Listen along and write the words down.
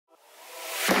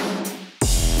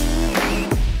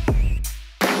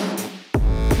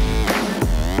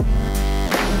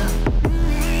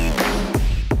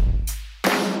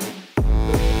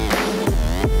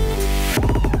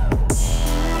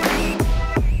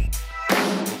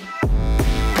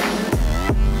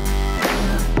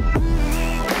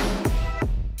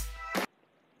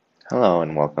Hello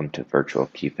and welcome to Virtual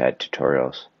Keypad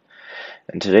Tutorials.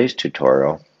 In today's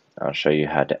tutorial, I'll show you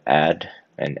how to add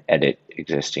and edit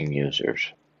existing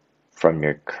users from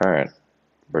your current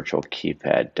Virtual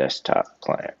Keypad desktop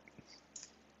client.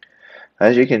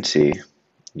 As you can see,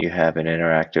 you have an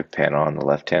interactive panel on the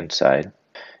left-hand side.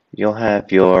 You'll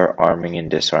have your arming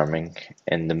and disarming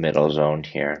in the middle zone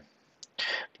here.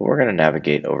 But we're going to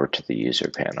navigate over to the user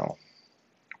panel.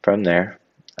 From there,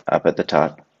 up at the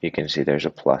top, you can see there's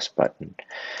a plus button.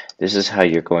 This is how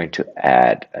you're going to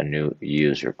add a new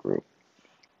user group.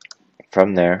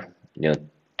 From there, you'll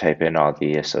type in all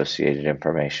the associated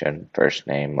information, first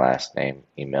name, last name,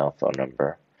 email, phone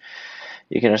number.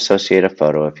 You can associate a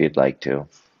photo if you'd like to.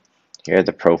 Here are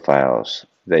the profiles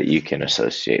that you can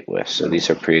associate with. So these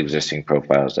are pre-existing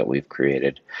profiles that we've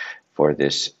created for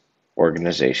this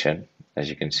organization. As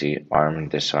you can see, arm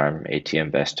and disarm,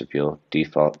 ATM vestibule,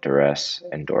 default duress,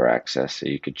 and door access. So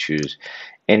you could choose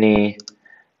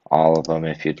all of them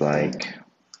if you'd like.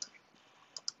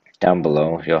 Down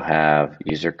below, you'll have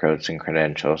user codes and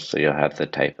credentials. So you'll have the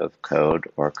type of code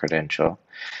or credential,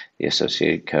 the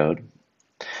associated code.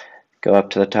 Go up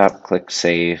to the top, click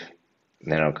Save,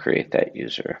 and then it'll create that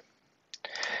user.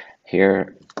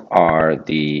 Here are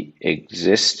the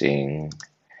existing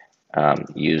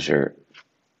user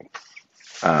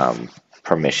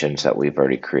permissions that we've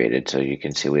already created. So you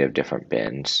can see we have different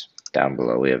bins. Down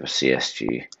below we have a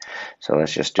CSG. So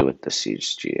let's just do it the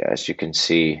CSG. As you can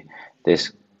see,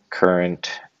 this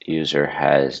current user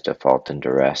has default and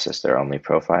duress as their only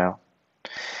profile.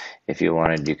 If you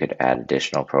wanted, you could add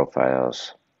additional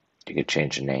profiles. You could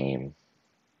change the name.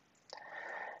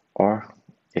 Or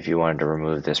if you wanted to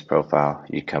remove this profile,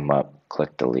 you come up,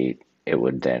 click delete. It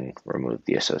would then remove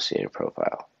the associated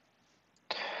profile.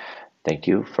 Thank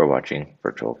you for watching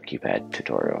Virtual Keypad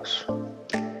Tutorials.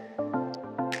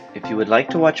 If you would like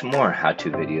to watch more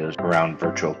how-to videos around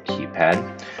Virtual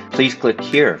Keypad, please click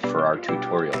here for our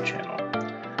tutorial channel.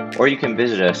 Or you can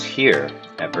visit us here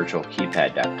at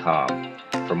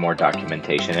virtualkeypad.com for more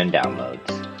documentation and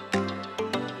downloads.